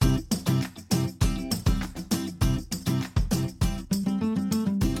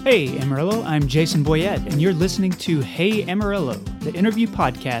Hey Amarillo, I'm Jason Boyette, and you're listening to Hey Amarillo, the interview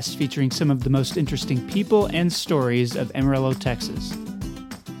podcast featuring some of the most interesting people and stories of Amarillo, Texas.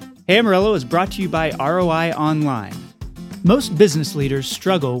 Hey Amarillo is brought to you by ROI Online. Most business leaders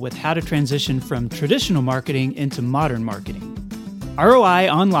struggle with how to transition from traditional marketing into modern marketing. ROI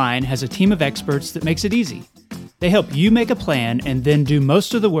Online has a team of experts that makes it easy. They help you make a plan and then do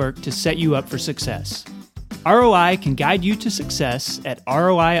most of the work to set you up for success. ROI can guide you to success at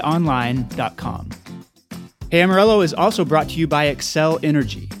roionline.com. Hey Amarillo is also brought to you by Xcel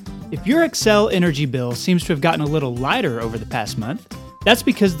Energy. If your Xcel Energy bill seems to have gotten a little lighter over the past month, that's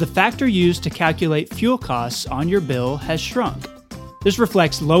because the factor used to calculate fuel costs on your bill has shrunk. This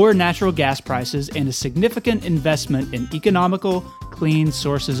reflects lower natural gas prices and a significant investment in economical, clean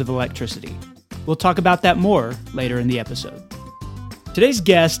sources of electricity. We'll talk about that more later in the episode. Today's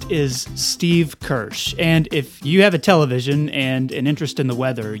guest is Steve Kirsch, and if you have a television and an interest in the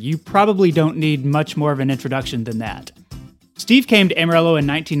weather, you probably don't need much more of an introduction than that. Steve came to Amarillo in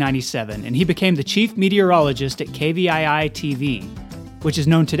 1997, and he became the chief meteorologist at KVII-TV, which is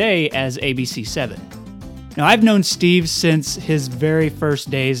known today as ABC7. Now, I've known Steve since his very first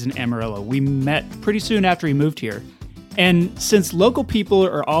days in Amarillo. We met pretty soon after he moved here, and since local people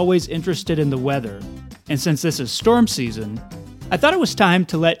are always interested in the weather, and since this is storm season, I thought it was time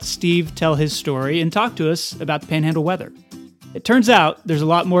to let Steve tell his story and talk to us about the Panhandle weather. It turns out there's a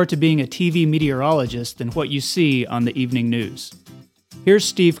lot more to being a TV meteorologist than what you see on the evening news. Here's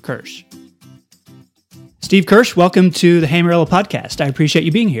Steve Kirsch. Steve Kirsch, welcome to the Hey Amarillo podcast. I appreciate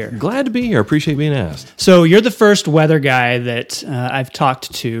you being here. Glad to be here. Appreciate being asked. So you're the first weather guy that I've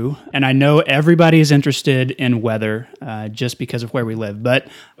talked to, and I know everybody is interested in weather just because of where we live, but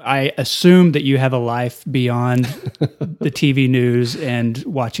I assume that you have a life beyond the TV news and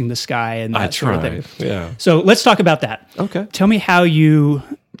watching the sky and that sort of thing. Yeah. So let's talk about that. Okay. Tell me how you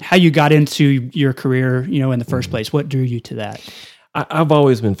got into your career, in the first place. What drew you to that? I've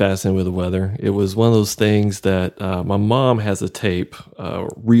always been fascinated with the weather. It was one of those things that my mom has a tape,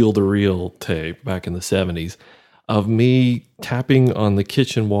 reel-to-reel tape back in the 70s, of me tapping on the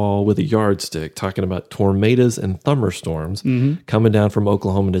kitchen wall with a yardstick, talking about tornadoes and thunderstorms coming down from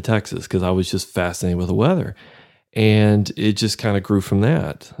Oklahoma to Texas, because I was just fascinated with the weather. And it just kind of grew from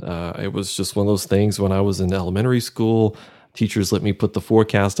that. It was just one of those things when I was in elementary school, teachers let me put the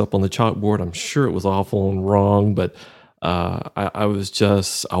forecast up on the chalkboard. I'm sure it was awful and wrong, but I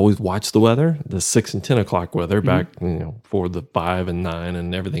always watched the weather, the 6 and 10 o'clock weather back, for the 5 and 9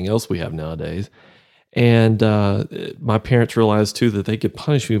 and everything else we have nowadays. And my parents realized too that they could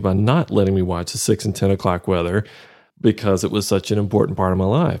punish me by not letting me watch the 6 and 10 o'clock weather because it was such an important part of my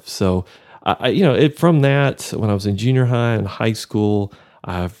life. So, from that, when I was in junior high and high school,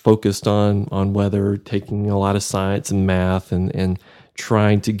 I focused on weather, taking a lot of science and math and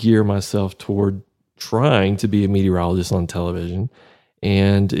trying to gear myself toward trying to be a meteorologist on television.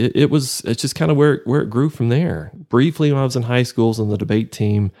 And it's just kind of where it grew from there. Briefly, when I was in high school, I was on the debate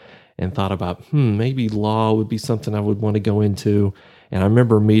team and thought about, maybe law would be something I would want to go into. And I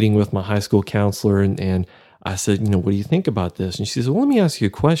remember meeting with my high school counselor and I said, what do you think about this? And she says, well, let me ask you a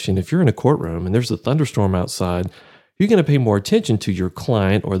question. If you're in a courtroom and there's a thunderstorm outside, you're going to pay more attention to your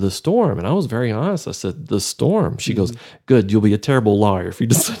client or the storm. And I was very honest. I said, the storm. She goes, good, you'll be a terrible lawyer if you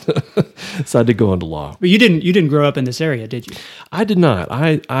decide to go into law. But you didn't grow up in this area, did you? I did not.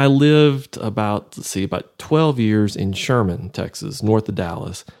 I lived about 12 years in Sherman, Texas, north of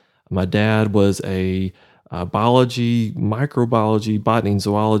Dallas. My dad was a biology, microbiology, botany, and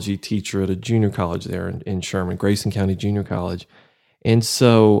zoology teacher at a junior college there in Sherman, Grayson County Junior College. And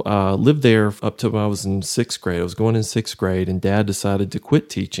so lived there up to when I was in 6th grade. I was going in 6th grade, and Dad decided to quit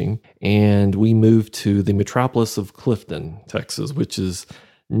teaching, and we moved to the metropolis of Clifton, Texas, which is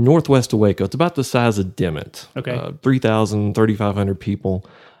northwest of Waco. It's about the size of Dimmitt. Okay. 3,000, 3,500 people.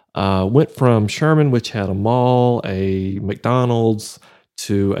 Went from Sherman, which had a mall, a McDonald's,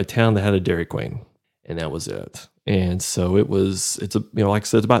 to a town that had a Dairy Queen, and that was it. And so like I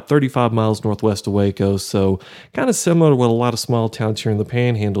said, it's about 35 miles northwest of Waco. So kind of similar to what a lot of small towns here in the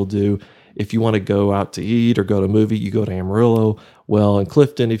Panhandle do. If you want to go out to eat or go to a movie, you go to Amarillo. Well, in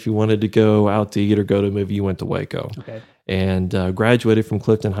Clifton, if you wanted to go out to eat or go to a movie, you went to Waco. Okay. And graduated from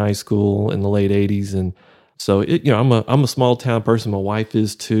Clifton High School in the late 80s. And so, I'm a small town person. My wife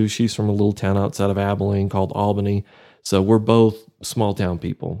is too. She's from a little town outside of Abilene called Albany. So we're both small town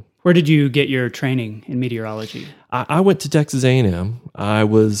people. Where did you get your training in meteorology? I went to Texas A&M. I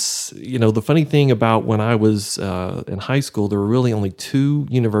was, the funny thing about when I was in high school, there were really only 2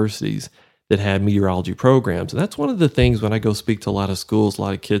 universities that had meteorology programs. And that's one of the things when I go speak to a lot of schools, a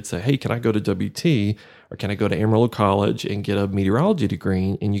lot of kids say, hey, can I go to WT or can I go to Amarillo College and get a meteorology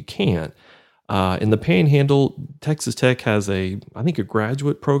degree? And you can't. In the Panhandle, Texas Tech has I think a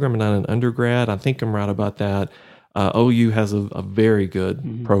graduate program and not an undergrad. I think I'm right about that. OU has a very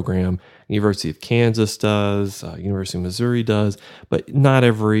good program. University of Kansas does. University of Missouri does. But not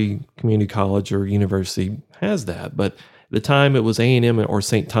every community college or university has that. But at the time, it was A&M or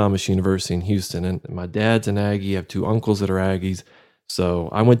St. Thomas University in Houston. And my dad's an Aggie. I have two uncles that are Aggies. So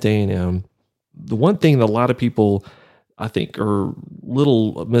I went to A&M. The one thing that a lot of people, I think, are a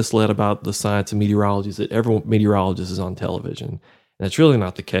little misled about the science of meteorology is that every meteorologist is on television. That's really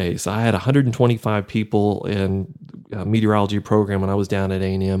not the case. I had 125 people in a meteorology program when I was down at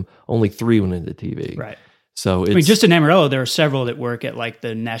A&M. Only 3 went into TV. Right. So I mean, just in Amarillo, there are several that work at like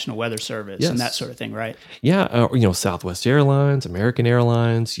the National Weather Service and that sort of thing, right? Yeah. Southwest Airlines, American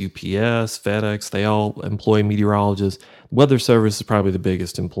Airlines, UPS, FedEx, they all employ meteorologists. Weather Service is probably the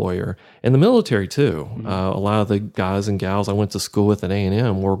biggest employer. And the military, too. A lot of the guys and gals I went to school with at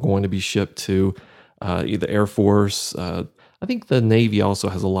A&M were going to be shipped to either Air Force. I think the Navy also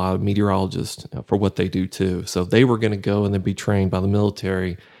has a lot of meteorologists for what they do, too. So they were going to go and then be trained by the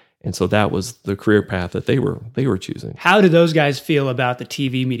military. And so that was the career path that they were choosing. How do those guys feel about the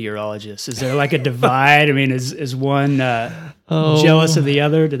TV meteorologists? Is there like a divide? I mean, is one jealous of the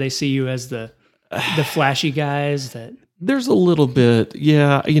other? Do they see you as the flashy guys that... There's a little bit,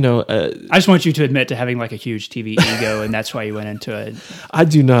 yeah. I just want you to admit to having like a huge TV ego, and that's why you went into it. I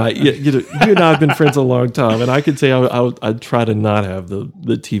do not. You and I have been friends a long time, and I can say I'd try to not have the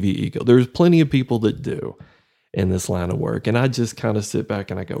TV ego. There's plenty of people that do in this line of work, and I just kind of sit back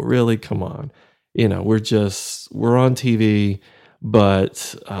and I go, really, come on. We're on TV,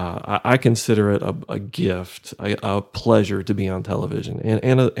 but I consider it a gift, a pleasure to be on television,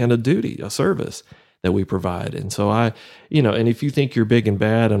 and a duty, a service that we provide. And so and if you think you're big and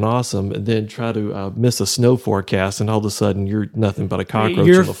bad and awesome, and then try to miss a snow forecast, and all of a sudden you're nothing but a cockroach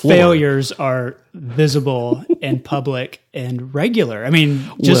on the floor. Your failures are visible and public and regular. I mean,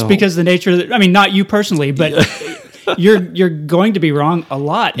 because the nature of not you personally, but you're going to be wrong a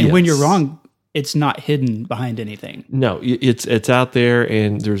lot. And when you're wrong, it's not hidden behind anything. No, it's out there,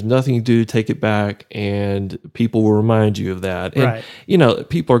 and there's nothing to do to take it back, and people will remind you of that. And, right.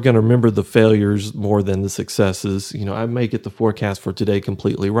 People are going to remember the failures more than the successes. I may get the forecast for today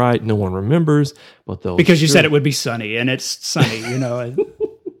completely right. No one remembers, but they'll... Because you said it would be sunny, and it's sunny,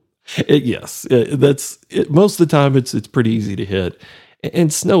 Yes. Most of the time, it's pretty easy to hit.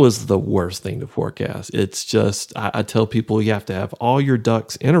 And snow is the worst thing to forecast. It's just, I tell people you have to have all your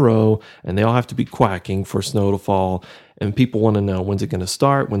ducks in a row, and they all have to be quacking for snow to fall. And people want to know, when's it going to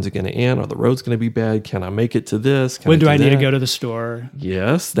start? When's it going to end? Are the roads going to be bad? Can I make it to this? When do I need to go to the store?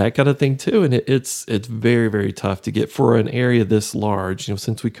 Yes, that kind of thing too. And it's very, very tough to get for an area this large.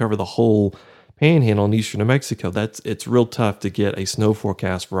 Since we cover the whole Panhandle in eastern New Mexico, it's real tough to get a snow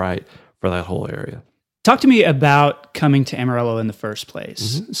forecast right for that whole area. Talk to me about coming to Amarillo in the first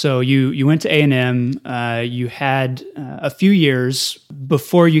place. Mm-hmm. So you went to A&M. You had a few years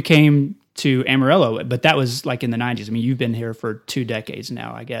before you came to Amarillo, but that was like in the 90s. I mean, you've been here for 2 decades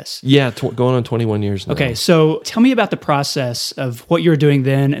now, I guess. Yeah, going on 21 years now. Okay, so tell me about the process of what you were doing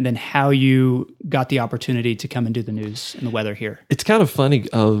then, and then how you got the opportunity to come and do the news and the weather here. It's kind of funny.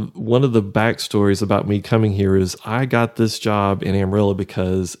 One of the backstories about me coming here is I got this job in Amarillo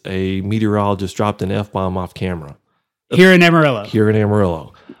because a meteorologist dropped an F-bomb off camera. Here in Amarillo? Here in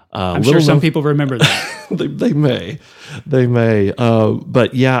Amarillo. I'm sure some people remember that. They may.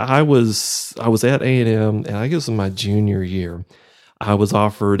 But yeah, I was at A&M, and I guess in my junior year, I was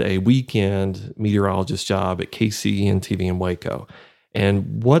offered a weekend meteorologist job at KCEN TV in Waco.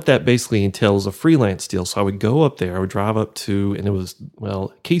 And what that basically entails is a freelance deal. So I would go up there, I would drive up to, and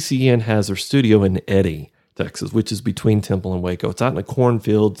KCEN has their studio in Eddy, Texas, which is between Temple and Waco. It's out in the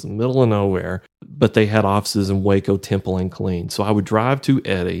cornfields, in the middle of nowhere, but they had offices in Waco, Temple, and Killeen. So I would drive to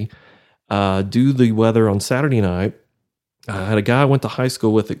Eddy, do the weather on Saturday night. I had a guy I went to high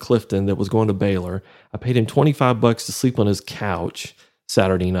school with at Clifton that was going to Baylor. I paid him $25 to sleep on his couch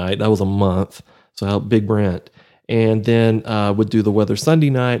Saturday night. That was a month, so I helped Big Brent. And then would do the weather Sunday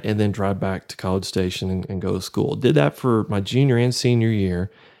night, and then drive back to College Station and go to school. Did that for my junior and senior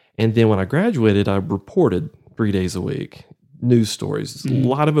year. And then when I graduated, I reported 3 days a week, news stories. Mm-hmm. A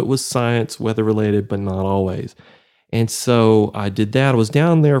lot of it was science, weather related, but not always. And so I did that. I was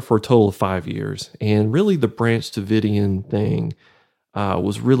down there for a total of 5 years. And really the Branch Davidian thing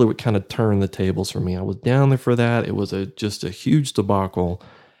was really what kind of turned the tables for me. I was down there for that. It was just a huge debacle.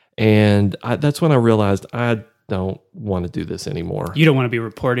 And that's when I realized I don't want to do this anymore. You don't want to be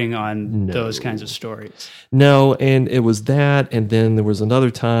reporting on those kinds of stories. No, and it was that. And then there was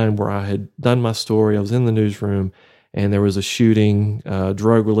another time where I had done my story. I was in the newsroom, and there was a shooting,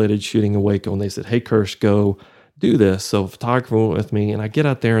 drug-related shooting in Waco, and they said, hey, Kirsch, go do this. So a photographer went with me, and I get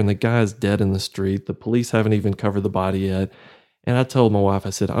out there, and the guy's dead in the street. The police haven't even covered the body yet. And I told my wife,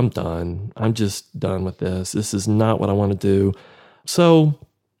 I said, I'm done. I'm just done with this. This is not what I want to do. So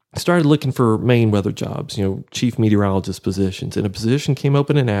I started looking for main weather jobs, chief meteorologist positions. And a position came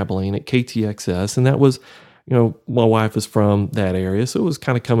open in Abilene at KTXS, and that was, my wife was from that area, so it was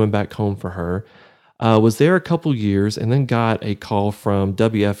kind of coming back home for her. Was there a couple years, and then got a call from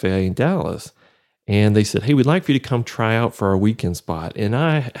WFAA in Dallas. And they said, hey, we'd like for you to come try out for our weekend spot. And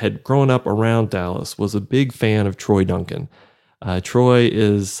I had grown up around Dallas, was a big fan of Troy Duncan. Troy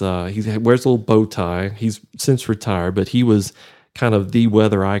is, he wears a little bow tie. He's since retired, but he was kind of the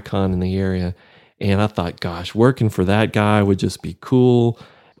weather icon in the area. And I thought, gosh, working for that guy would just be cool.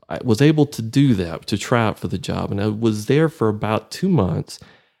 I was able to do that, to try out for the job. And I was there for about 2 months.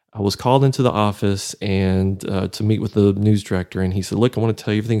 I was called into the office and to meet with the news director. And he said, look, I want to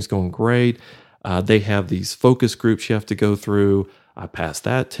tell you everything's going great. They have these focus groups you have to go through. I passed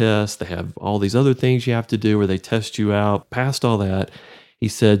that test. They have all these other things you have to do where they test you out. Passed all that. He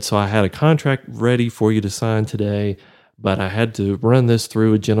said, so I had a contract ready for you to sign today, but I had to run this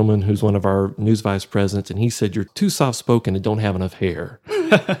through a gentleman who's one of our news vice presidents, and he said, you're too soft-spoken and don't have enough hair.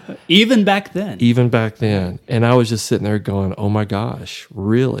 Even back then. Even back then. And I was just sitting there going, oh my gosh,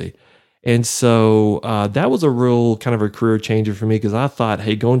 really? And so that was a real kind of a career changer for me, because I thought,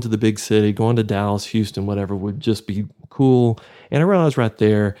 hey, going to the big city, going to Dallas, Houston, whatever, would just be cool. And I realized right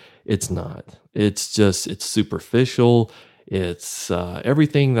there, it's not. It's superficial. It's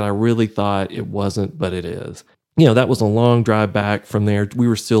everything that I really thought it wasn't, but it is. That was a long drive back from there. We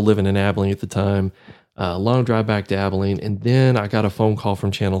were still living in Abilene at the time. Long drive back to Abilene. And then I got a phone call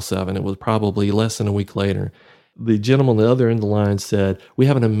from Channel 7. It was probably less than a week later. The gentleman on the other end of the line said, we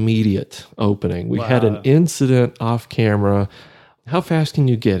have an immediate opening. We had an incident off camera. How fast can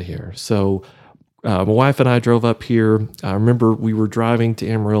you get here? So my wife and I drove up here. I remember we were driving to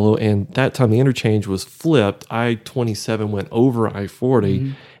Amarillo, and that time the interchange was flipped. I-27 went over I-40.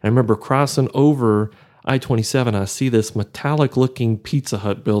 Mm-hmm. I remember crossing over I-27, I see this metallic-looking Pizza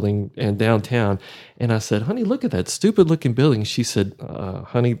Hut building in downtown, and I said, honey, look at that stupid-looking building. She said,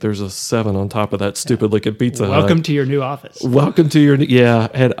 honey, there's a 7 on top of that stupid-looking Pizza Hut. Welcome to your new office. Welcome to your, yeah,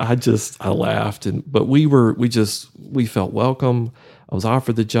 and I laughed, but we felt welcome. I was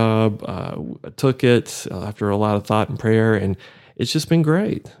offered the job. I took it after a lot of thought and prayer, and it's just been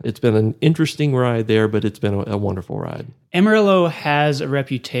great. It's been an interesting ride there, but it's been a wonderful ride. Amarillo has a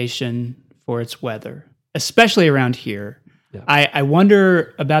reputation for its weather, especially around here. Yeah. I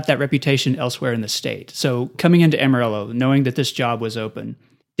wonder about that reputation elsewhere in the state. So coming into Amarillo, knowing that this job was open,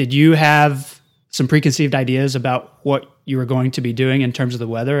 did you have some preconceived ideas about what you were going to be doing in terms of the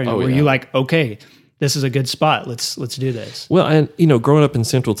weather? And were you like, okay, this is a good spot. Let's do this. Well, and growing up in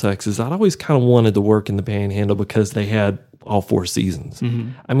Central Texas, I'd always kind of wanted to work in the Panhandle because they had all 4 seasons. Mm-hmm.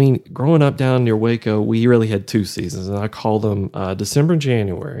 I mean, growing up down near Waco, we really had 2 seasons, and I call them December and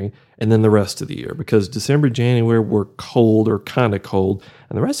January, and then the rest of the year, because December, January were cold or kind of cold,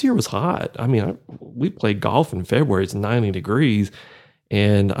 and the rest of the year was hot. I mean, we played golf in February. It's 90 degrees,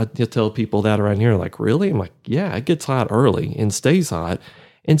 and I tell people that around here, like, really? I'm like, yeah, it gets hot early and stays hot.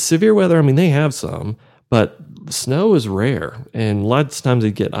 And severe weather, I mean, they have some, but snow is rare, and lots of times they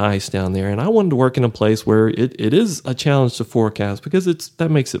get ice down there. And I wanted to work in a place where it is a challenge to forecast, because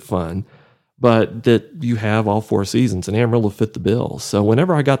that makes it fun, but that you have all 4 seasons, and Amarillo fit the bill. So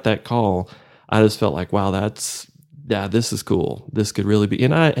whenever I got that call, I just felt like, wow, this is cool. This could really be.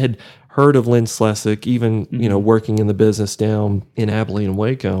 And I had heard of Lynn Slesick, even working in the business down in Abilene and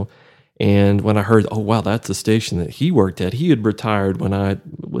Waco. And when I heard, oh, wow, that's the station that he worked at. He had retired when I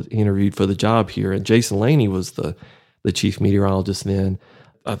was interviewed for the job here. And Jason Laney was the chief meteorologist then.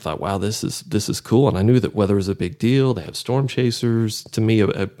 I thought, wow, this is cool. And I knew that weather was a big deal. They have storm chasers. To me,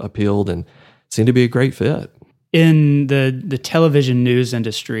 appealed and seemed to be a great fit. In the television news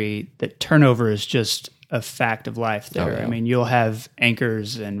industry, that turnover is just a fact of life there. Oh, yeah. I mean, you'll have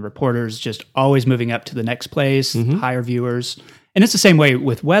anchors and reporters just always moving up to the next place, mm-hmm. higher viewers. And it's the same way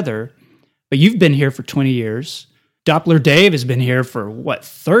with weather. But you've been here for 20 years. Doppler Dave has been here for,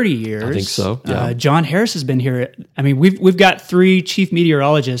 30 years? I think so, yeah. John Harris has been here. I mean, we've got 3 chief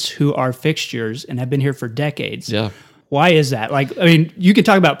meteorologists who are fixtures and have been here for decades. Yeah. Why is that? Like, I mean, you can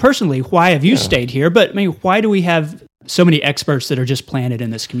talk about personally, why have you stayed here? But, I mean, why do we have so many experts that are just planted in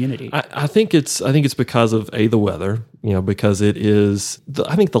this community? I think it's because of the weather, because it is.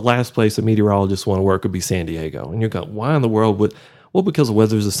 I think the last place that meteorologists want to work would be San Diego, and you're going, why in the world would? Well, because the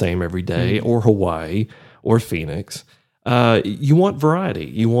weather's the same every day, or Hawaii, or Phoenix. You want variety.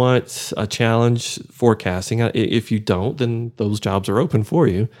 You want a challenge forecasting. If you don't, then those jobs are open for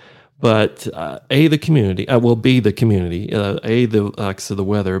you. But the community, B, the community, like I said, the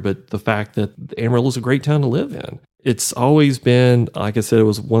weather, but the fact that Amarillo is a great town to live in. It's always been, like I said, it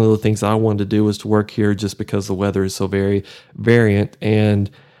was one of the things I wanted to do was to work here just because the weather is so very variant,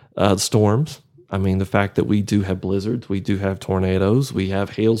 and storms. I mean, the fact that we do have blizzards, we do have tornadoes, we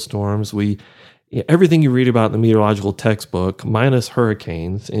have hailstorms, everything you read about in the meteorological textbook, minus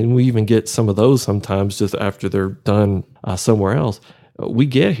hurricanes, and we even get some of those sometimes just after they're done somewhere else. We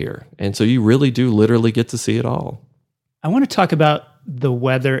get here. And so you really do literally get to see it all. I want to talk about the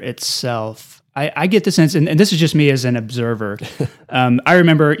weather itself. I get the sense, and this is just me as an observer. I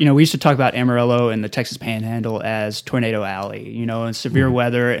remember, we used to talk about Amarillo and the Texas Panhandle as Tornado Alley, and severe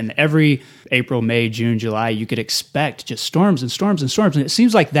weather. And every April, May, June, July, you could expect just storms and storms and storms. And it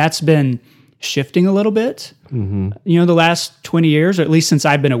seems like that's been shifting a little bit, the last 20 years, or at least since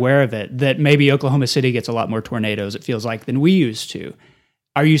I've been aware of it, that maybe Oklahoma City gets a lot more tornadoes, it feels like, than we used to.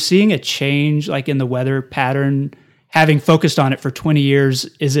 Are you seeing a change like in the weather pattern? Having focused on it for 20 years,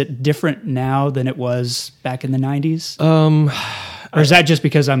 is it different now than it was back in the 90s? Or is that just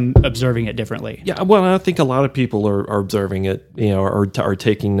because I'm observing it differently? Yeah, well, I think a lot of people are observing it, are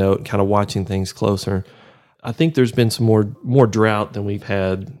taking note, kind of watching things closer. I think there's been some more drought than we've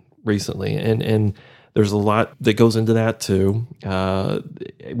had recently, and there's a lot that goes into that too.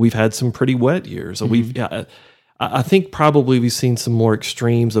 We've had some pretty wet years. So I think probably we've seen some more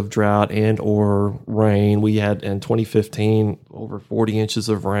extremes of drought and or rain. We had in 2015 over 40 inches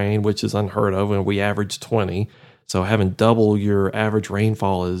of rain, which is unheard of, and we averaged 20. So having double your average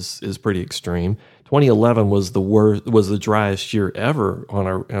rainfall is pretty extreme. 2011 was the driest year ever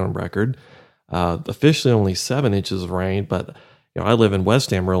on record. Officially only 7 inches of rain, but I live in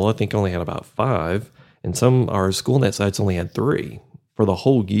West Amarillo. I think only had about 5, and our SchoolNet sites only had 3 for the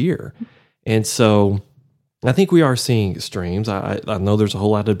whole year. And so I think we are seeing extremes. I know there's a whole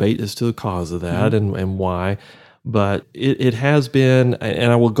lot of debate as to the cause of that and why, but it has been,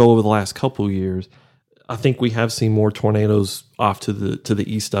 and I will go over the last couple of years. I think we have seen more tornadoes off to the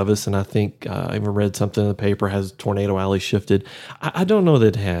east of us, and I think I even read something in the paper, has Tornado Alley shifted? I don't know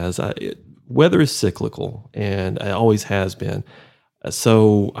that it has. Weather is cyclical, and it always has been.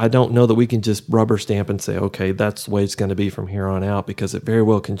 So I don't know that we can just rubber stamp and say, okay, that's the way it's going to be from here on out, because it very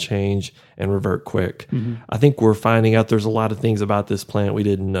well can change and revert quick. I think we're finding out there's a lot of things about this planet we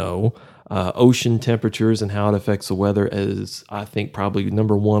didn't know. Ocean temperatures and how it affects the weather is, I think, probably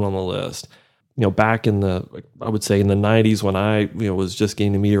number one on the list. Back in the 90s when I was just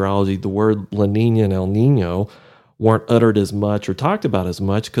getting into meteorology, the word La Nina and El Nino weren't uttered as much or talked about as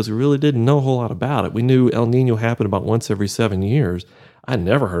much because we really didn't know a whole lot about it. We knew El Nino happened about once every 7 years. I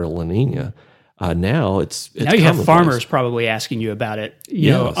never heard of La Nina. Now it's now you have farmers probably asking you about it,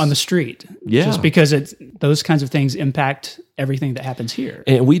 on the street. Yeah. Just because those kinds of things impact everything that happens here.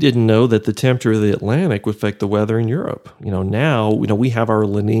 And we didn't know that the temperature of the Atlantic would affect the weather in Europe. Now we have our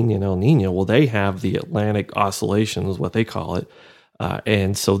La Nina and El Nino. Well, they have the Atlantic oscillation is what they call it.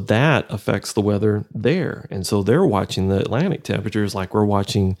 And so that affects the weather there. And so they're watching the Atlantic temperatures like we're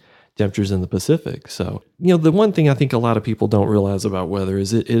watching temperatures in the Pacific. So, the one thing I think a lot of people don't realize about weather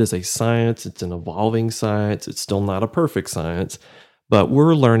is it is a science. It's an evolving science. It's still not a perfect science, but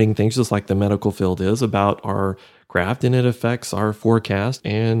we're learning things just like the medical field is about our craft, and it affects our forecast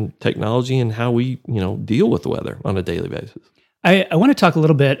and technology and how we, deal with the weather on a daily basis. I want to talk a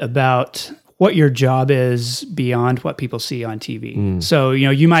little bit about what your job is beyond what people see on TV. So,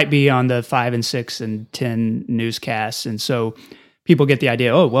 you might be on the 5 and 6 and 10 newscasts. And so people get the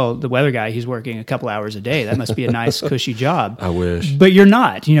idea, oh, well, the weather guy, he's working a couple hours a day. That must be a nice, cushy job. I wish. But you're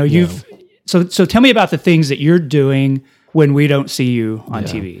not. So tell me about the things that you're doing when we don't see you on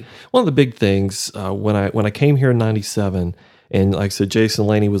TV. One of the big things, when I came here in 97, and like I said, Jason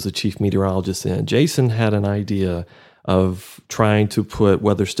Laney was the chief meteorologist then. Jason had an idea of trying to put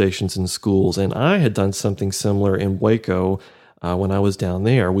weather stations in schools. And I had done something similar in Waco when I was down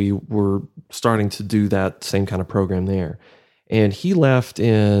there. We were starting to do that same kind of program there. And he left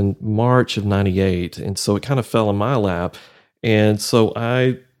in March of 98. And so it kind of fell in my lap. And so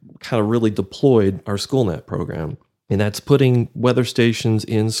I kind of really deployed our SchoolNet program. And that's putting weather stations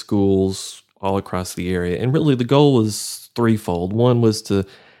in schools all across the area. And really the goal was threefold. One was to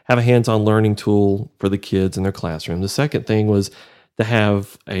have a hands-on learning tool for the kids in their classroom. The second thing was to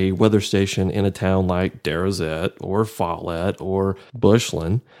have a weather station in a town like Darrozette or Follett or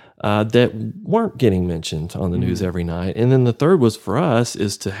Bushland that weren't getting mentioned on the news every night. And then the third was for us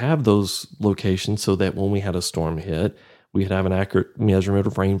is to have those locations so that when we had a storm hit, we could have an accurate measurement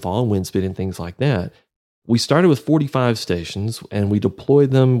of rainfall and wind speed and things like that. We started with 45 stations and we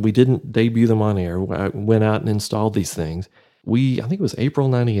deployed them. We didn't debut them on air. I went out and installed these things. I think it was April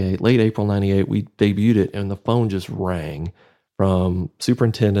 98, late April 98, we debuted it and the phone just rang from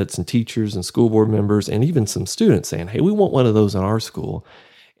superintendents and teachers and school board members and even some students saying, hey, we want one of those in our school.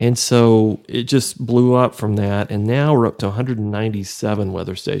 And so it just blew up from that. And now we're up to 197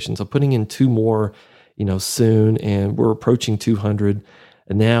 weather stations. I'm putting in 2 more, soon, and we're approaching 200.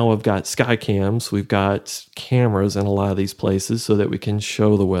 And now I've got sky cams. We've got cameras in a lot of these places so that we can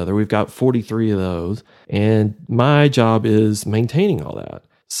show the weather. We've got 43 of those. And my job is maintaining all that.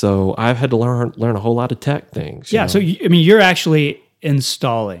 So I've had to learn a whole lot of tech things. Yeah. So, you're actually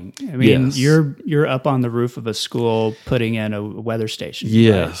installing. Yes. You're up on the roof of a school putting in a weather station.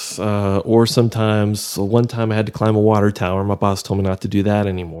 Yes. Right? Or sometimes, one time I had to climb a water tower. My boss told me not to do that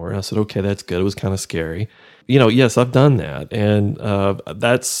anymore. I said, okay, that's good. It was kind of scary. Yes, I've done that. And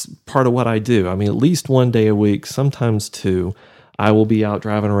that's part of what I do. at least one day a week, sometimes 2. I will be out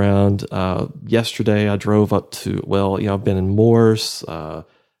driving around. Yesterday, I drove up to, I've been in Morse,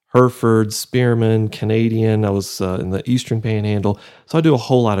 Hereford, Spearman, Canadian. I was in the Eastern Panhandle. So I do a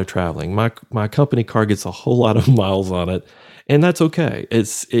whole lot of traveling. My company car gets a whole lot of miles on it, and that's okay.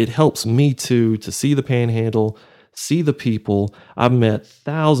 It helps me to see the Panhandle, see the people. I've met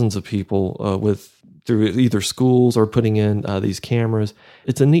thousands of people through either schools or putting in these cameras.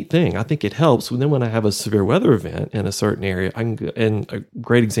 It's a neat thing. I think it helps. And then when I have a severe weather event in a certain area, and a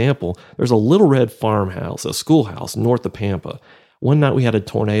great example, there's a Little Red farmhouse, a schoolhouse north of Pampa. One night we had a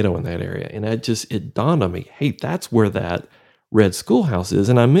tornado in that area, and it dawned on me, hey, that's where that red schoolhouse is.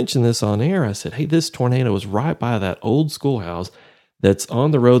 And I mentioned this on air. I said, hey, this tornado is right by that old schoolhouse that's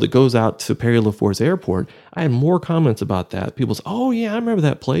on the road that goes out to Perry-LaForce Airport. I had more comments about that. People say, oh, yeah, I remember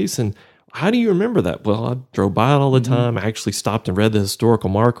that place. And how do you remember that? Well, I drove by it all the time. I actually stopped and read the historical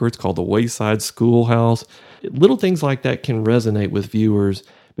marker. It's called the Wayside Schoolhouse. Little things like that can resonate with viewers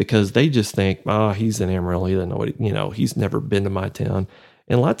because they just think, he's in Amarillo. He doesn't know what he's never been to my town.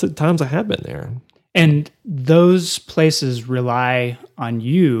 And lots of times I have been there. And those places rely on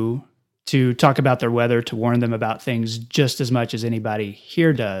you to talk about their weather, to warn them about things just as much as anybody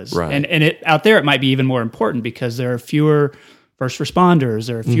here does. Right. And out there, it might be even more important because there are fewer first responders,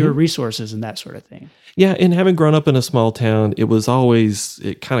 there are fewer resources and that sort of thing. Yeah, and having grown up in a small town,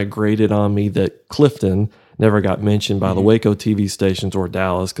 it kind of grated on me that Clifton never got mentioned by the Waco TV stations or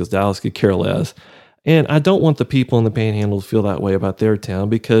Dallas, because Dallas could care less. And I don't want the people in the Panhandle to feel that way about their town,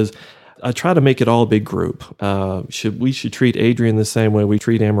 because I try to make it all a big group. We should treat Adrian the same way we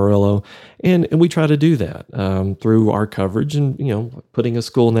treat Amarillo, and we try to do that through our coverage. And putting a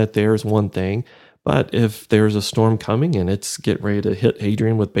school net there is one thing, but if there's a storm coming and it's getting ready to hit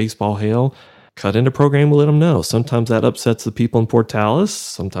Adrian with baseball hail, cut into program, we'll let them know. Sometimes that upsets the people in Portales.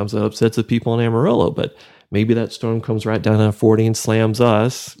 Sometimes that upsets the people in Amarillo. But maybe that storm comes right down on 40 and slams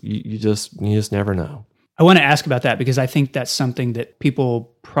us. You just never know. I want to ask about that because I think that's something that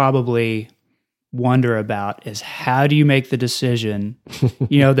people probably wonder about is how do you make the decision,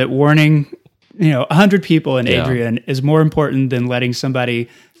 that warning, 100 people in Adrian is more important than letting somebody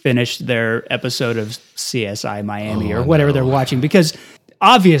finish their episode of CSI Miami or whatever they're watching, because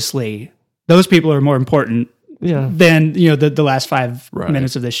obviously those people are more important than, the last 5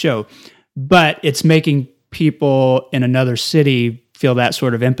 minutes of this show. But it's making people in another city feel that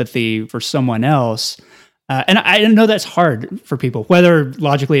sort of empathy for someone else. And I know that's hard for people, whether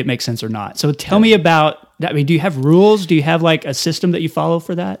logically it makes sense or not. So tell me about that. Do you have rules? Do you have like a system that you follow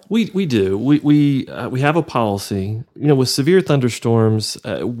for that? We do. We have a policy. With severe thunderstorms,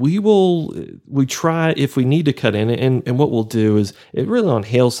 we try, if we need to cut in, and what we'll do is it really on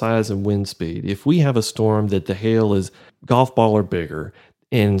hail size and wind speed. If we have a storm that the hail is golf ball or bigger,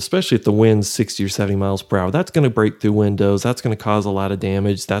 and especially if the wind's 60 or 70 miles per hour, that's going to break through windows. That's going to cause a lot of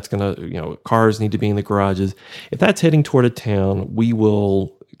damage. That's going to, cars need to be in the garages. If that's heading toward a town, we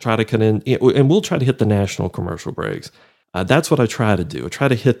will try to cut in, and we'll try to hit the national commercial breaks. That's what I try to do. I try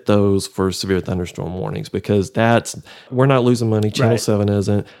to hit those for severe thunderstorm warnings, because we're not losing money. Channel 7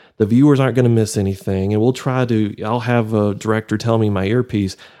 isn't. The viewers aren't going to miss anything. And I'll have a director tell me in my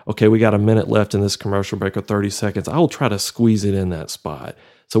earpiece, okay, we got a minute left in this commercial break or 30 seconds. I will try to squeeze it in that spot.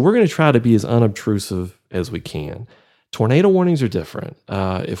 So we're going to try to be as unobtrusive as we can. Tornado warnings are different.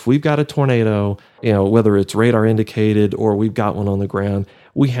 If we've got a tornado, whether it's radar indicated or we've got one on the ground,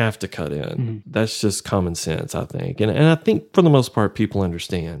 we have to cut in. That's just common sense, I think. And I think for the most part, people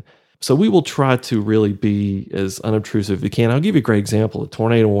understand. So we will try to really be as unobtrusive as we can. I'll give you a great example, a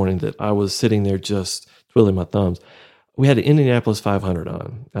tornado warning that I was sitting there just twiddling my thumbs. We had an Indianapolis 500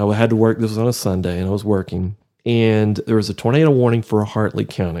 on. I had to work. This was on a Sunday, and I was working. And there was a tornado warning for Hartley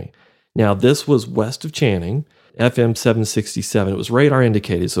County. Now, this was west of Channing, FM 767. It was radar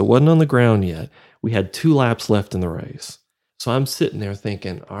indicated, so it wasn't on the ground yet. We had 2 laps left in the race. So I'm sitting there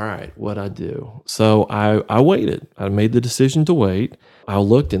thinking, all right, what'd I do? So I waited. I made the decision to wait. I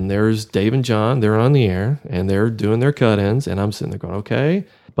looked, and there's Dave and John. They're on the air, and they're doing their cut-ins. And I'm sitting there going, okay,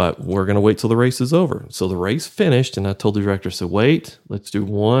 but we're going to wait till the race is over. So the race finished, and I told the director, so wait, let's do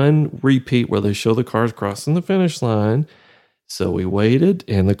one repeat where they show the cars crossing the finish line. So we waited,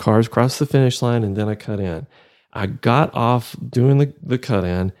 and the cars crossed the finish line, and then I cut in. I got off doing the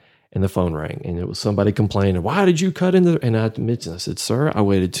cut-in, and the phone rang, and it was somebody complaining, why did you cut in? And I mentioned, I said, sir, I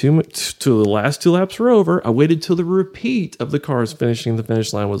waited till the last 2 laps were over. I waited till the repeat of the cars finishing the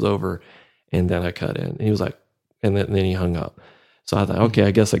finish line was over, and then I cut in. And he was like, and then he hung up. So I thought, okay,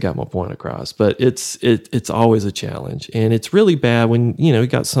 I guess I got my point across. But it's always a challenge. And it's really bad when, you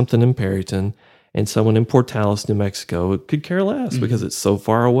got something in Perryton and someone in Portales, New Mexico, could care less because it's so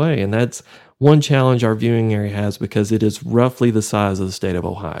far away. And that's one challenge our viewing area has because it is roughly the size of the state of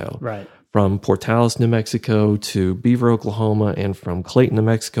Ohio. Right. From Portales, New Mexico to Beaver, Oklahoma, and from Clayton, New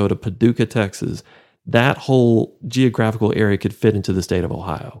Mexico to Paducah, Texas. That whole geographical area could fit into the state of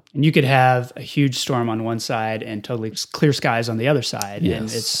Ohio. And you could have a huge storm on one side and totally clear skies on the other side. Yes.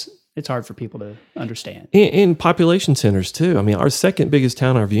 And it's hard for people to understand. And population centers too. I mean, our second biggest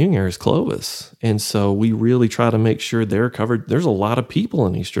town in our viewing area is Clovis. And so we really try to make sure they're covered. There's a lot of people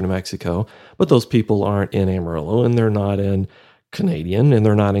in eastern New Mexico, but those people aren't in Amarillo and they're not in Canadian and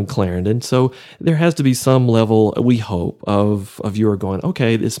they're not in Clarendon. So there has to be some level, we hope, of you are going,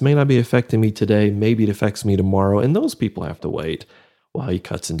 okay, this may not be affecting me today. Maybe it affects me tomorrow. And those people have to wait while he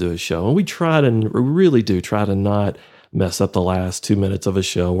cuts into his show. And we really do try to not mess up the last 2 minutes of a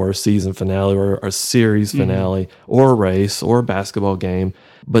show or a season finale or a series finale or a race or a basketball game.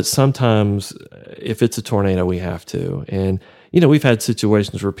 But sometimes if it's a tornado, we have to. And we've had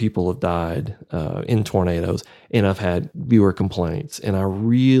situations where people have died in tornadoes, and I've had viewer complaints, and I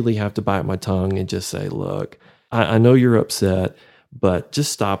really have to bite my tongue and just say, look, I know you're upset, but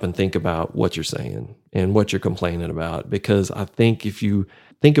just stop and think about what you're saying and what you're complaining about, because I think if you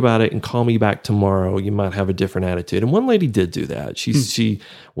think about it and call me back tomorrow, you might have a different attitude. And one lady did do that. She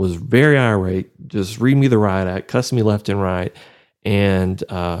was very irate, just read me the riot act, cussed me left and right. And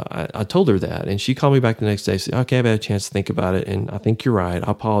I told her that, and she called me back the next day and said, okay, I've had a chance to think about it, and I think you're right.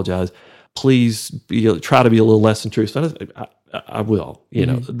 I apologize. Please try to be a little less intrusive. I will.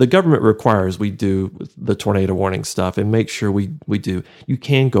 The government requires we do the tornado warning stuff and make sure we do. You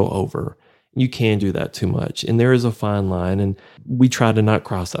can go over. You can do that too much. And there is a fine line, and we try to not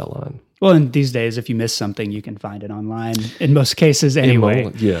cross that line. Well, and these days, if you miss something, you can find it online in most cases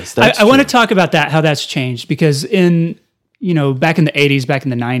anyway. Yes, that's I want to talk about that, how that's changed, because back in the 80s, back in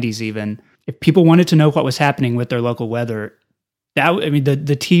the 90s even, if people wanted to know what was happening with their local weather,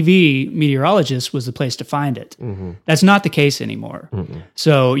 the TV meteorologist was the place to find it. Mm-hmm. That's not the case anymore. Mm-hmm.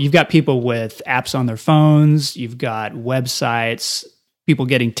 So you've got people with apps on their phones, you've got websites, people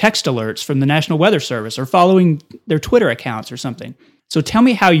getting text alerts from the National Weather Service or following their Twitter accounts or something. So tell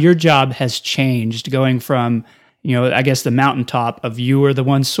me how your job has changed going from I guess the mountaintop of you are the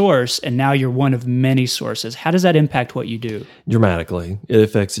one source, and now you're one of many sources. How does that impact what you do? Dramatically. It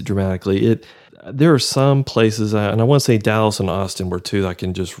affects it dramatically. There are some places, and I want to say Dallas and Austin were two that I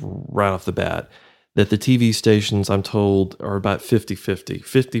can just right off the bat, that the TV stations, I'm told, are about 50-50.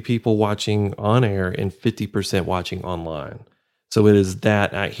 50 people watching on air and 50% watching online. So it is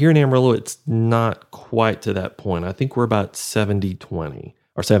that. Here in Amarillo, it's not quite to that point. I think we're about 70-20.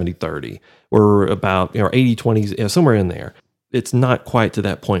 Or 70-30, or about 80-20, somewhere in there. It's not quite to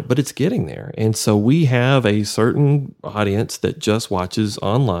that point, but it's getting there. And so we have a certain audience that just watches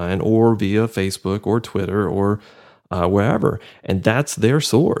online or via Facebook or Twitter or wherever, and that's their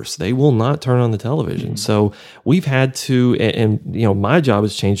source. They will not turn on the television. Mm-hmm. So we've had to, and my job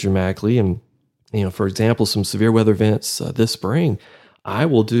has changed dramatically. And for example, some severe weather events this spring, I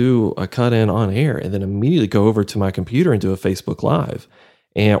will do a cut-in on air and then immediately go over to my computer and do a Facebook Live.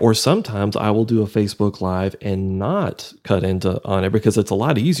 Or sometimes I will do a Facebook Live and not cut into on it because it's a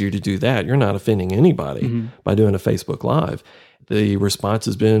lot easier to do that. You're not offending anybody by doing a Facebook Live. The response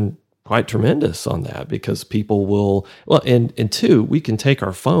has been quite tremendous on that because people will, and two, we can take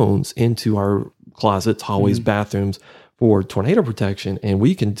our phones into our closets, hallways, bathrooms for tornado protection, and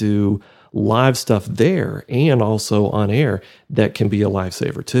we can do live stuff there and also on air that can be a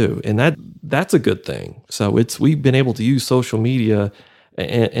lifesaver too. And that's a good thing. So we've been able to use social media,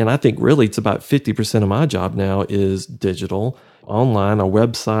 and I think really it's about 50% of my job now is digital, online, a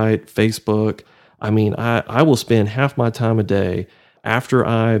website, Facebook. I mean, I will spend half my time a day after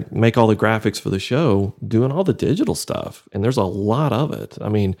I make all the graphics for the show doing all the digital stuff. And there's a lot of it. I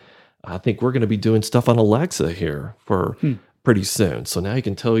mean, I think we're going to be doing stuff on Alexa here for pretty soon. So now you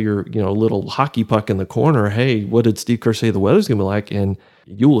can tell your little hockey puck in the corner, hey, what did Steve Kirsch say the weather's going to be like? And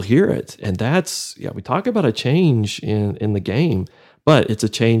you will hear it. And that's, we talk about a change in the game, but it's a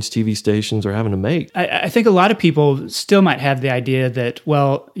change TV stations are having to make. I think a lot of people still might have the idea that,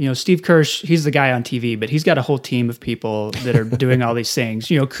 well, Steve Kirsch, he's the guy on TV, but he's got a whole team of people that are doing all these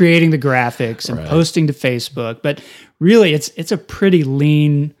things, creating the graphics and posting to Facebook. But really, it's a pretty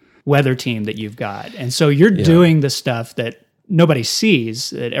lean weather team that you've got. And so you're doing the stuff that nobody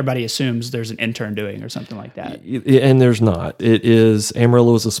sees, that everybody assumes there's an intern doing or something like that. And there's not.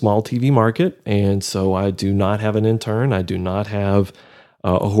 Amarillo is a small TV market, and so I do not have an intern. I do not have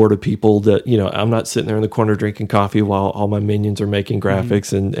a horde of people that, I'm not sitting there in the corner drinking coffee while all my minions are making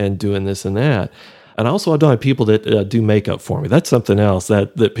graphics and doing this and that. And also I don't have people that do makeup for me. That's something else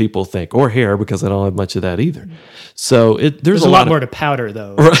that people think, or hair, because I don't have much of that either. So there's a lot more to powder,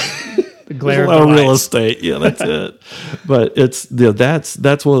 though. Right. The glare a lot of real estate. Yeah, that's it. But it's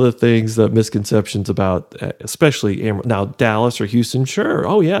that's one of the things, that misconceptions about, especially now Dallas or Houston. Sure,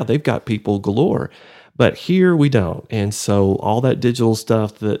 oh yeah, they've got people galore, but here we don't. And so all that digital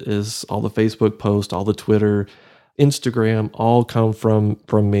stuff, that is all the Facebook posts, all the Twitter, Instagram, all come from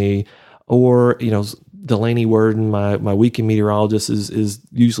me. Or Delaney Worden, my weekend meteorologist, is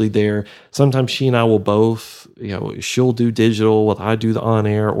usually there. Sometimes she and I will both, she'll do digital while I do the on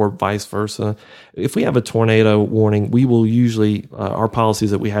air, or vice versa. If we have a tornado warning, we will usually, our policy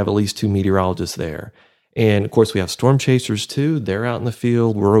is that we have at least 2 meteorologists there. And of course we have storm chasers too. They're out in the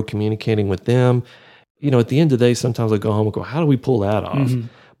field. We're communicating with them. At the end of the day, sometimes I go home and go, how do we pull that off? Mm-hmm.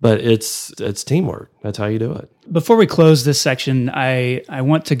 But it's teamwork. That's how you do it. Before we close this section, I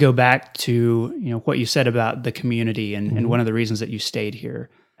want to go back to what you said about the community and one of the reasons that you stayed here,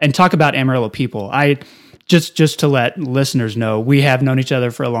 and talk about Amarillo people. I just to let listeners know, we have known each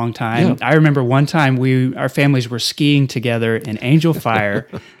other for a long time. Yeah. I remember one time our families were skiing together in Angel Fire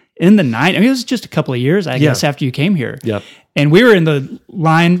in the night. I mean, it was just a couple of years, I guess, after you came here. Yep. And we were in the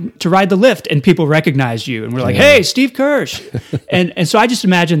line to ride the lift, and people recognized you, and we're like, "Hey, Steve Kirsch!" and so I just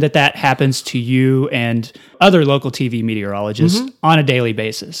imagine that happens to you and other local TV meteorologists on a daily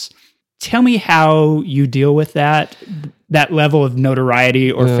basis. Tell me how you deal with that level of notoriety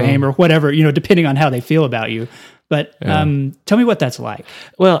or fame or whatever, depending on how they feel about you. But tell me what that's like.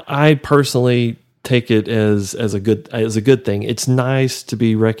 Well, I personally take it as a good thing. It's nice to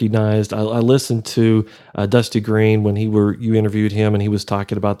be recognized. I listened to Dusty Green when you interviewed him, and he was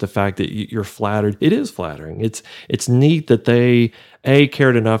talking about the fact that you're flattered. It is flattering. It's neat that they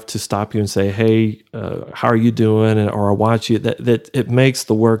cared enough to stop you and say, "Hey, how are you doing?" or "I watch you." That it makes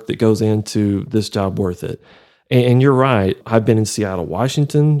the work that goes into this job worth it. And you're right. I've been in Seattle,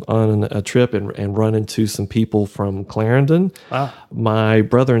 Washington on a trip and run into some people from Clarendon. Wow. My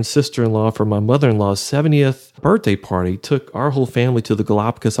brother and sister-in-law for my mother-in-law's 70th birthday party took our whole family to the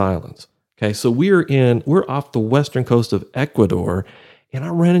Galapagos Islands. Okay, so we're off the western coast of Ecuador, and I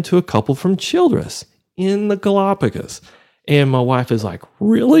ran into a couple from Childress in the Galapagos. And my wife is like,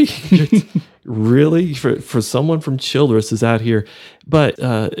 "Really? Really? For someone from Childress is out here?" But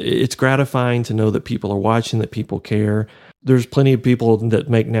it's gratifying to know that people are watching, that people care. There's plenty of people that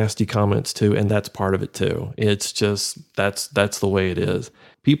make nasty comments too, and that's part of it too. It's just, that's the way it is.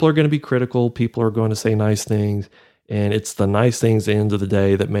 People are going to be critical. People are going to say nice things. And it's the nice things at the end of the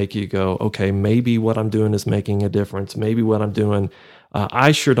day that make you go, okay, maybe what I'm doing is making a difference. Maybe what I'm doing,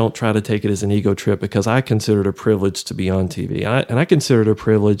 I sure don't try to take it as an ego trip, because I consider it a privilege to be on TV. And I consider it a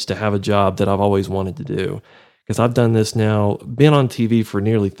privilege to have a job that I've always wanted to do, because I've done this now, been on TV for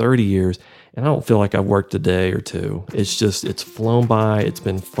nearly 30 years, and I don't feel like I've worked a day or two. It's flown by. It's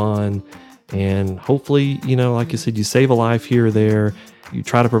been fun. And hopefully, like you said, you save a life here or there. You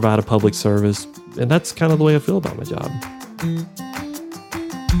try to provide a public service. And that's kind of the way I feel about my job.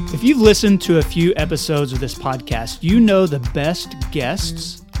 If you've listened to a few episodes of this podcast, you know the best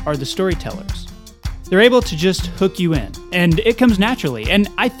guests are the storytellers. They're able to just hook you in, and it comes naturally. And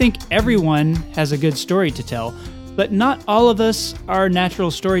I think everyone has a good story to tell, but not all of us are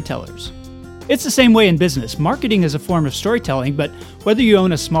natural storytellers. It's the same way in business. Marketing is a form of storytelling, but whether you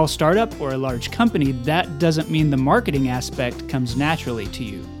own a small startup or a large company, that doesn't mean the marketing aspect comes naturally to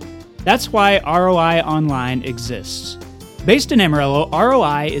you. That's why ROI Online exists. Based in Amarillo,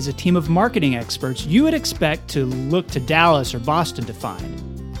 ROI is a team of marketing experts you would expect to look to Dallas or Boston to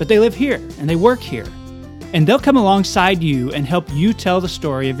find. But they live here and they work here. And they'll come alongside you and help you tell the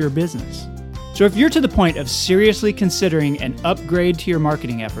story of your business. So if you're to the point of seriously considering an upgrade to your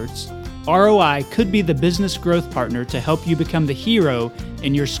marketing efforts, ROI could be the business growth partner to help you become the hero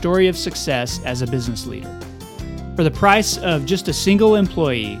in your story of success as a business leader. For the price of just a single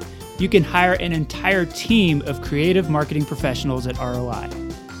employee, you can hire an entire team of creative marketing professionals at ROI.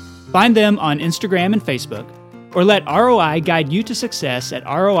 Find them on Instagram and Facebook, or let ROI guide you to success at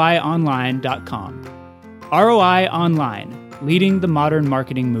roionline.com. ROI Online, leading the modern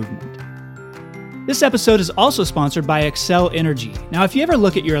marketing movement. This episode is also sponsored by Xcel Energy. Now, if you ever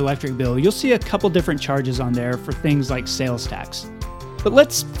look at your electric bill, you'll see a couple different charges on there for things like sales tax. But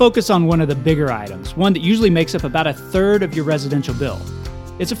let's focus on one of the bigger items, one that usually makes up about a third of your residential bill.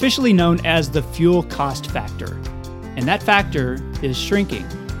 It's officially known as the fuel cost factor. And that factor is shrinking.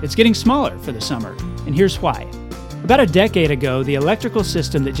 It's getting smaller for the summer, and here's why. About a decade ago, the electrical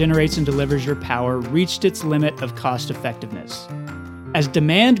system that generates and delivers your power reached its limit of cost effectiveness. As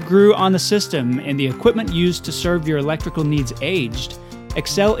demand grew on the system and the equipment used to serve your electrical needs aged,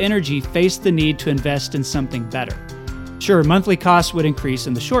 Xcel Energy faced the need to invest in something better. Sure, monthly costs would increase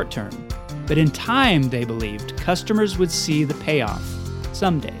in the short term, but in time, they believed, customers would see the payoff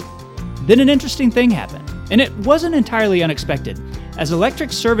someday. Then an interesting thing happened, and it wasn't entirely unexpected. As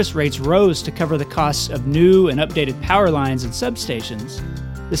electric service rates rose to cover the costs of new and updated power lines and substations,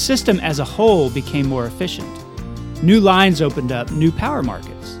 the system as a whole became more efficient. New lines opened up new power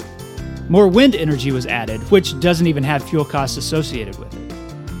markets. More wind energy was added, which doesn't even have fuel costs associated with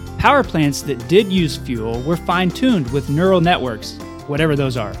it. Power plants that did use fuel were fine-tuned with neural networks, whatever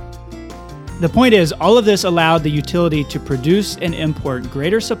those are. The point is, all of this allowed the utility to produce and import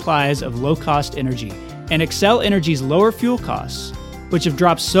greater supplies of low-cost energy, and Xcel Energy's lower fuel costs, which have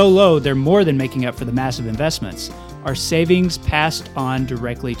dropped so low they're more than making up for the massive investments, are savings passed on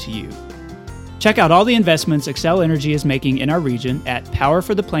directly to you. Check out all the investments Xcel Energy is making in our region at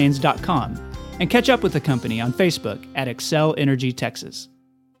powerfortheplains.com and catch up with the company on Facebook at Xcel Energy Texas.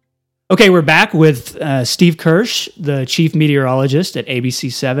 Okay, we're back with Steve Kirsch, the chief meteorologist at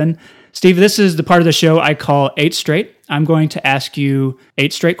ABC7. Steve, this is the part of the show I call 8 Straight. I'm going to ask you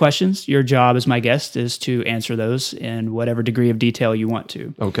 8 straight questions. Your job as my guest is to answer those in whatever degree of detail you want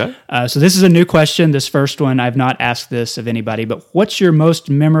to. Okay. So this is a new question. This first one, I've not asked this of anybody, but what's your most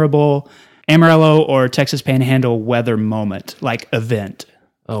memorable Amarillo or Texas Panhandle weather moment, like event?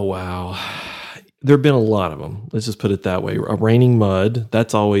 Oh, wow. There have been a lot of them. Let's just put it that way. A raining mud,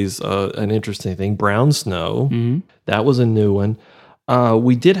 that's always an interesting thing. Brown snow, that was a new one.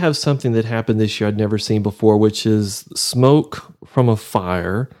 We did have something that happened this year I'd never seen before, which is smoke from a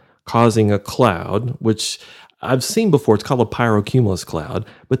fire causing a cloud, which I've seen before. It's called a pyrocumulus cloud.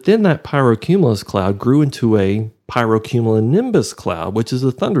 But then that pyrocumulus cloud grew into a pyrocumulonimbus cloud, which is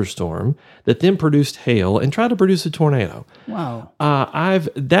a thunderstorm that then produced hail and tried to produce a tornado. Wow. I've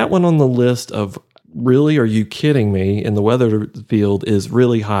that one on the list of really, are you kidding me? And the weather field is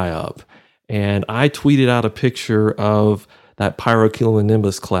really high up. And I tweeted out a picture of that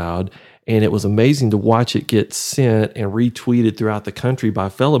pyrocumulonimbus cloud, and it was amazing to watch it get sent and retweeted throughout the country by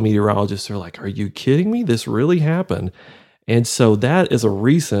fellow meteorologists. They're like, are you kidding me? This really happened. And so that is a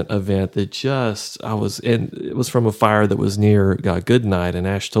recent event that and it was from a fire that was near Goodnight and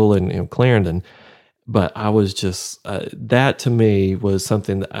Ashtola and Clarendon. But I was just, that to me was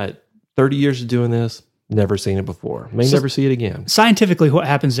something that 30 years of doing this, never seen it before. May never see it again. Scientifically, what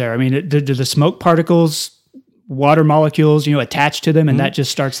happens there? I mean, do the smoke particles, water molecules, attach to them, and that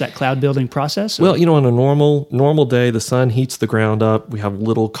just starts that cloud building process? Or? Well, on a normal day, the sun heats the ground up. We have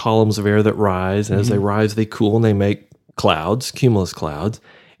little columns of air that rise, and as they rise, they cool and they make clouds, cumulus clouds.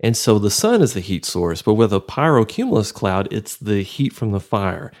 And so the sun is the heat source, but with a pyrocumulus cloud, it's the heat from the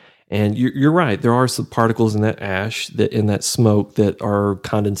fire. And you're right, there are some particles in that ash, in that smoke, that are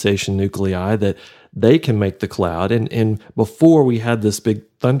condensation nuclei that they can make the cloud. And before we had this big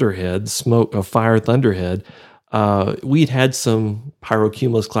thunderhead, fire thunderhead, we'd had some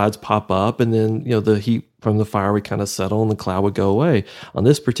pyrocumulus clouds pop up, and then the heat from the fire would kind of settle and the cloud would go away. On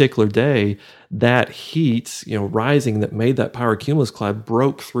this particular day, that heat, rising that made that pyrocumulus cloud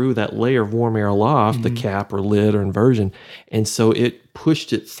broke through that layer of warm air aloft, the cap or lid or inversion, and so it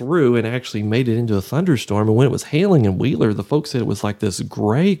pushed it through and actually made it into a thunderstorm. And when it was hailing in Wheeler, the folks said it was like this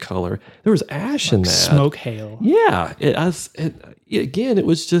gray color. There was ash in that. Smoke hail. Yeah. Again, it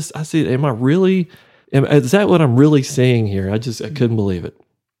was just, I said, is that what I'm really seeing here? I couldn't believe it.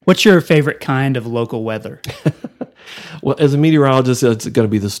 What's your favorite kind of local weather? Well, as a meteorologist, it's going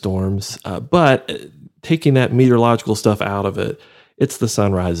to be the storms. But taking that meteorological stuff out of it, it's the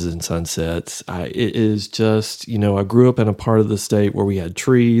sunrises and sunsets. It is just, I grew up in a part of the state where we had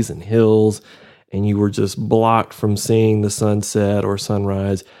trees and hills, and you were just blocked from seeing the sunset or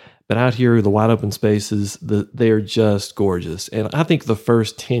sunrise. But out here, the wide open spaces, they are just gorgeous. And I think the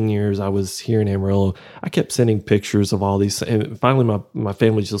first 10 years I was here in Amarillo, I kept sending pictures of all these. And finally, my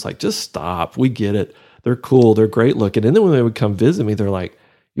family's just like, just stop. We get it. They're cool. They're great looking. And then when they would come visit me, they're like,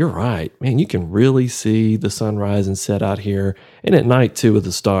 you're right, man, you can really see the sunrise and set out here. And at night, too, with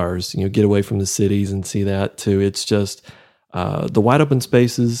the stars, get away from the cities and see that, too. It's just the wide open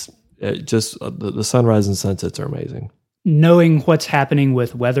spaces, the sunrise and sunsets are amazing. Knowing what's happening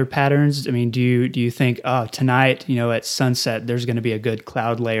with weather patterns, I mean, do you think, tonight, at sunset, there's going to be a good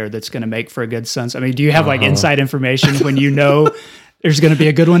cloud layer that's going to make for a good sunset? I mean, do you have like inside information when there's going to be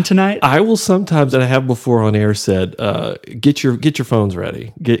a good one tonight? I will sometimes, and I have before on air said, get your phones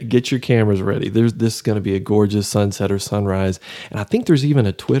ready, get your cameras ready. This is going to be a gorgeous sunset or sunrise, and I think there's even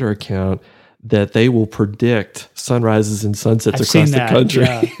a Twitter account that they will predict sunrises and sunsets across the country.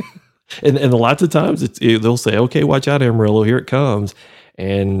 Yeah. And lots of times they'll say, okay, watch out, Amarillo, here it comes.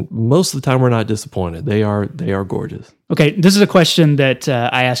 And most of the time we're not disappointed. They are gorgeous. Okay, this is a question that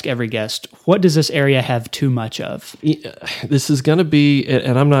I ask every guest. What does this area have too much of? This is going to be,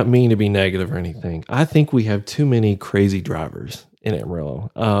 and I'm not mean to be negative or anything, I think we have too many crazy drivers in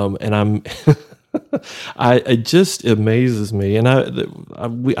Amarillo. And it just amazes me. And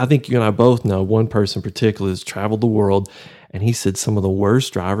I think you and I both know one person in particular has traveled the world, and he said some of the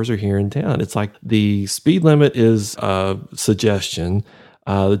worst drivers are here in town. It's like the speed limit is a suggestion.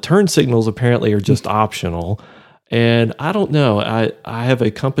 The turn signals apparently are just optional. And I don't know. I have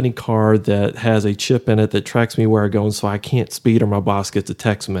a company car that has a chip in it that tracks me where I go, and so I can't speed or my boss gets a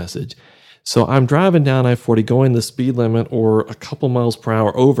text message. So I'm driving down I-40 going the speed limit or a couple miles per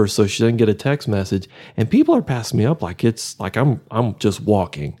hour over so she doesn't get a text message. And people are passing me up like it's like I'm just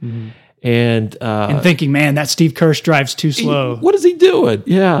walking. Mm-hmm. And thinking, man, that Steve Kirsch drives too slow. What is he doing?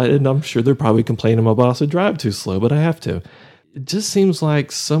 Yeah, and I'm sure they're probably complaining my boss would drive too slow, but I have to. It just seems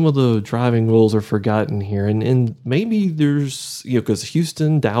like some of the driving rules are forgotten here. And maybe there's, because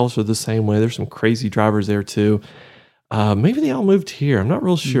Houston, Dallas are the same way. There's some crazy drivers there too. Maybe they all moved here. I'm not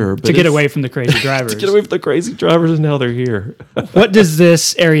real sure. But to get away from the crazy drivers. To get away from the crazy drivers, and now they're here. What does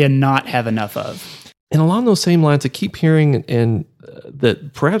this area not have enough of? And along those same lines, I keep hearing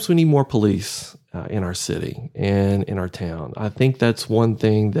that perhaps we need more police in our city and in our town. I think that's one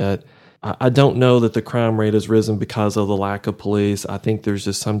thing that I don't know that the crime rate has risen because of the lack of police. I think there's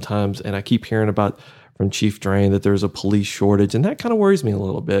just sometimes, and I keep hearing about from Chief Drain that there's a police shortage, and that kind of worries me a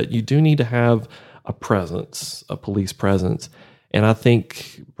little bit. You do need to have a police presence. And I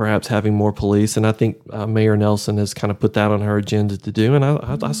think perhaps having more police, and I think Mayor Nelson has kind of put that on her agenda to do, and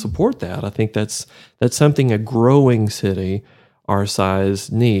I support that. I think that's something a growing city our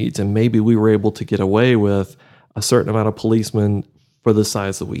size needs, and maybe we were able to get away with a certain amount of policemen for the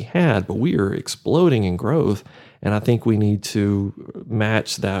size that we had, but we are exploding in growth, and I think we need to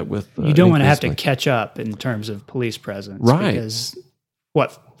match that with... you don't want to have to catch up in terms of police presence. Right. Because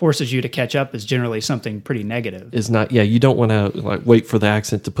what forces you to catch up is generally something pretty negative. Is not, you don't want to wait for the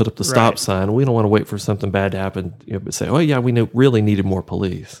accident to put up the stop sign. We don't want to wait for something bad to happen, but say, we really needed more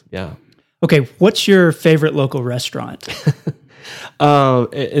police. Yeah. Okay, what's your favorite local restaurant?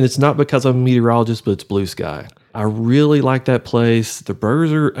 And it's not because I'm a meteorologist, but it's Blue Sky. I really like that place. The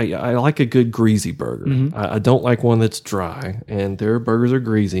burgers I like a good greasy burger. Mm-hmm. I don't like one that's dry, and their burgers are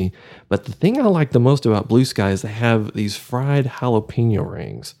greasy. But the thing I like the most about Blue Sky is they have these fried jalapeno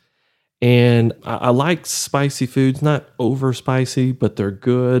rings. And I like spicy foods, not over spicy, but they're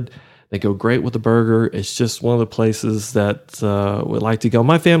good. They go great with the burger. It's just one of the places that would like to go.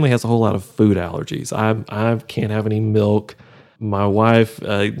 My family has a whole lot of food allergies. I can't have any milk. My wife,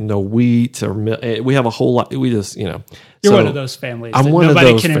 no wheat or milk. We have a whole lot. We just, You're one of those families. I'm one nobody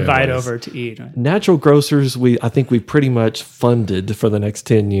of those can families. Invite over to eat. Right? Natural grocers. I think we pretty much funded for the next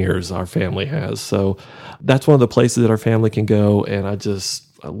 10 years. Our family has. So that's one of the places that our family can go. And I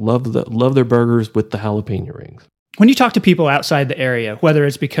love their burgers with the jalapeno rings. When you talk to people outside the area, whether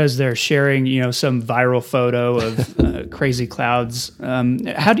it's because they're sharing, some viral photo of crazy clouds,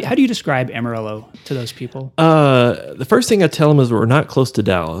 how do you describe Amarillo to those people? The first thing I tell them is we're not close to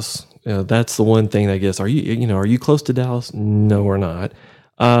Dallas. That's the one thing I guess. Are you close to Dallas? No, we're not.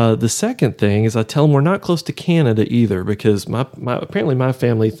 The second thing is I tell them we're not close to Canada either, because apparently my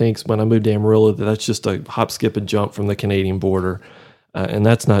family thinks when I moved to Amarillo that that's just a hop, skip, and jump from the Canadian border. And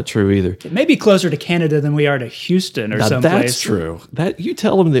that's not true either. It may be closer to Canada than we are to Houston or someplace. That's true. You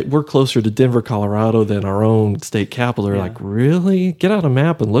tell them that we're closer to Denver, Colorado than our own state capital. They're like, really? Get out a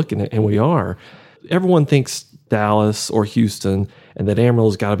map and look at it. And we are. everyone thinks Dallas or Houston and that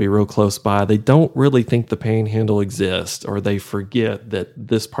Amarillo's got to be real close by. They don't really think the Panhandle exists, or they forget that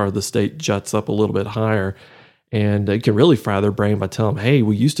this part of the state juts up a little bit higher. And you can really fry their brain by telling them, hey,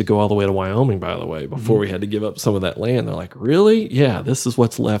 we used to go all the way to Wyoming, by the way, before we had to give up some of that land. They're like, really? Yeah, this is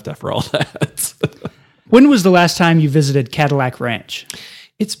what's left after all that. When was the last time you visited Cadillac Ranch?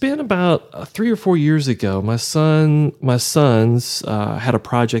 It's been about 3 or 4 years ago. My sons had a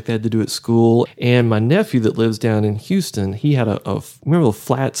project they had to do at school, and my nephew that lives down in Houston, he had remember the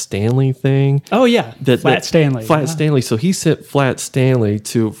Flat Stanley thing? Oh yeah, Flat Stanley. Flat Stanley. So he sent Flat Stanley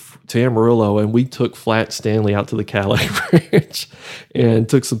to Amarillo, and we took Flat Stanley out to the Cadillac Ranch and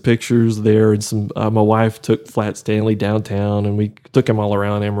took some pictures there. And my wife took Flat Stanley downtown, and we took him all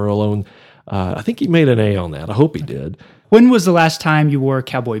around Amarillo. And I think he made an A on that. I hope he did. When was the last time you wore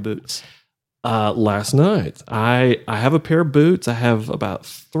cowboy boots? Last night. I have a pair of boots. I have about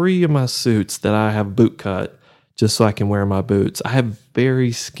 3 of my suits that I have boot cut just so I can wear my boots. I have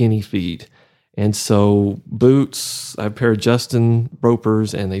very skinny feet. And so boots, I have a pair of Justin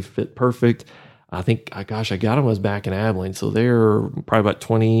Ropers, and they fit perfect. I think, I got them when I was back in Abilene. So they're probably about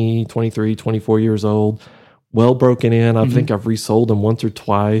 20, 23, 24 years old. Well broken in. I think I've resold them once or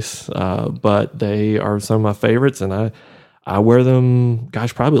twice, but they are some of my favorites, and I wear them,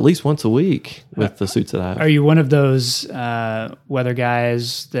 probably at least once a week with the suits that I have. Are you one of those weather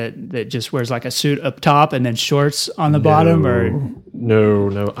guys that just wears like a suit up top and then shorts on the bottom? Or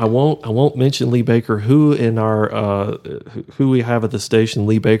No. I won't mention Lee Baker, who we have at the station,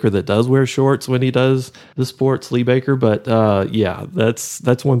 Lee Baker, that does wear shorts when he does the sports, Lee Baker. But yeah,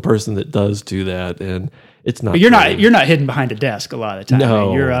 that's one person that does do that, and it's not. But you're not hidden behind a desk a lot of the time. No, I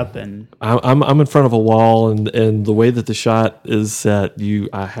mean, you're up and I'm in front of a wall, and the way that the shot is set,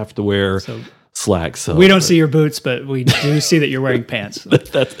 I have to wear slacks. So we don't see your boots, but we do see that you're wearing pants.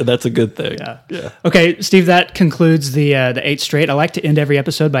 That's a good thing. Yeah. Okay, Steve, that concludes the 8 Straight. I like to end every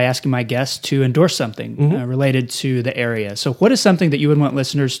episode by asking my guests to endorse something related to the area. So what is something that you would want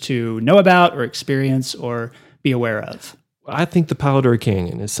listeners to know about or experience or be aware of? I think the Palo Duro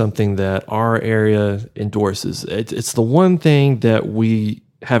Canyon is something that our area endorses. It's the one thing that we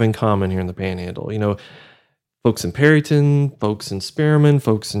have in common here in the Panhandle. You know, folks in Perryton, folks in Spearman,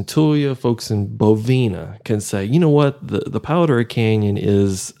 folks in Tulia, folks in Bovina can say, you know what, the Palo Duro Canyon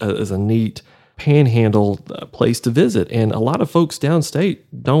is a neat Panhandle place to visit, and a lot of folks downstate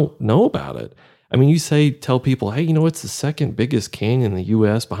don't know about it. I mean, tell people, hey, it's the second biggest canyon in the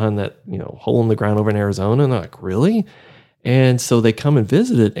U.S. behind that hole in the ground over in Arizona, and they're like, really? And so they come and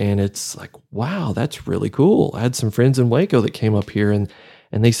visit it, and it's like, wow, that's really cool. I had some friends in Waco that came up here, and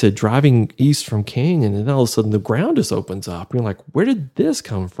they said driving east from Canyon, and then all of a sudden the ground just opens up. And you're like, where did this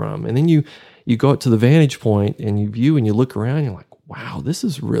come from? And then you go up to the vantage point, and you view and you look around, and you're like, wow, this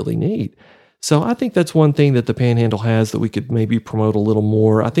is really neat. So I think that's one thing that the Panhandle has that we could maybe promote a little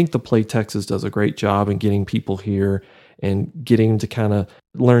more. I think the Play Texas does a great job in getting people here and getting them to kind of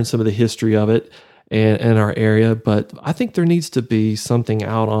learn some of the history of it and our area. But I think there needs to be something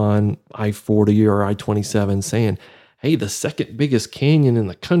out on I-40 or I-27 saying, hey, the second biggest canyon in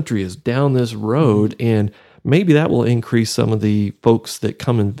the country is down this road, and maybe that will increase some of the folks that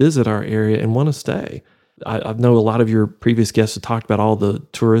come and visit our area and want to stay. I know a lot of your previous guests have talked about all the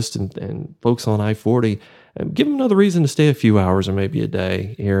tourists and folks on I-40. Give them another reason to stay a few hours or maybe a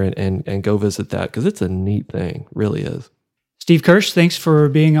day here and go visit that, because it's a neat thing, really is. Steve Kirsch, thanks for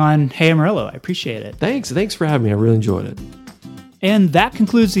being on Hey Amarillo. I appreciate it. Thanks for having me. I really enjoyed it. And that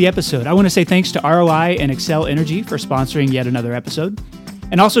concludes the episode. I want to say thanks to ROI and Xcel Energy for sponsoring yet another episode.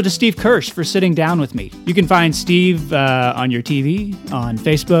 And also to Steve Kirsch for sitting down with me. You can find Steve on your TV, on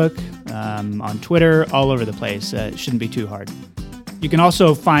Facebook, on Twitter, all over the place. It shouldn't be too hard. You can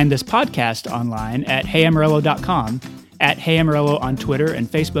also find this podcast online at heyamarillo.com, at Hey Amarillo on Twitter and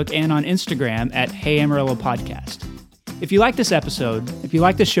Facebook, and on Instagram at Hey Amarillo Podcast. If you like this episode, if you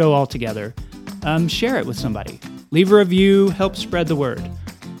like the show altogether, share it with somebody. Leave a review, help spread the word.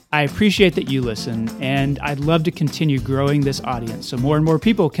 I appreciate that you listen, and I'd love to continue growing this audience so more and more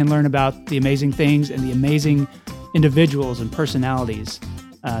people can learn about the amazing things and the amazing individuals and personalities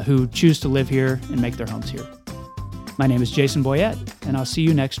who choose to live here and make their homes here. My name is Jason Boyette, and I'll see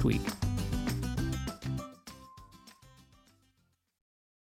you next week.